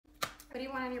What do you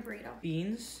want on your burrito?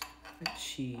 Beans,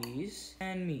 cheese,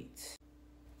 and meat.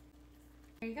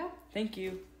 There you go. Thank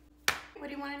you. What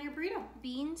do you want on your burrito?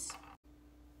 Beans,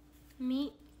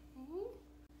 meat,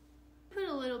 put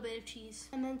a little bit of cheese,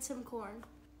 and then some corn.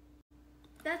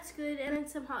 That's good, and then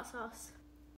some hot sauce.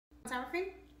 Sour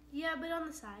cream? Yeah, but on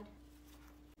the side.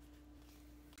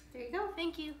 There you go.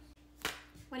 Thank you.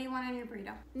 What do you want on your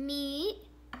burrito? Meat,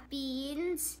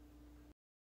 beans.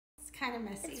 It's kind of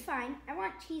messy. It's fine. I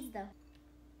want cheese though.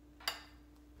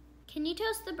 Can you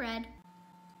toast the bread?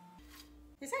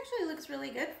 This actually looks really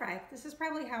good fried. This is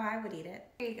probably how I would eat it.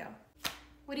 There you go.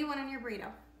 What do you want on your burrito?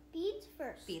 Beans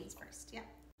first. Beans first, yeah.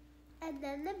 And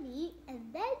then the meat, and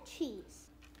then cheese.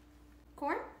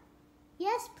 Corn?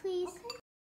 Yes, please.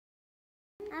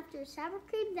 Okay. After sour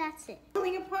cream, that's it.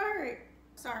 Falling apart.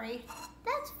 Sorry.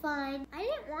 That's fine. I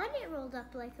didn't want it rolled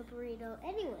up like a burrito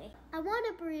anyway. I want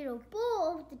a burrito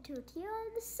bowl with the tortilla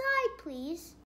on the side, please.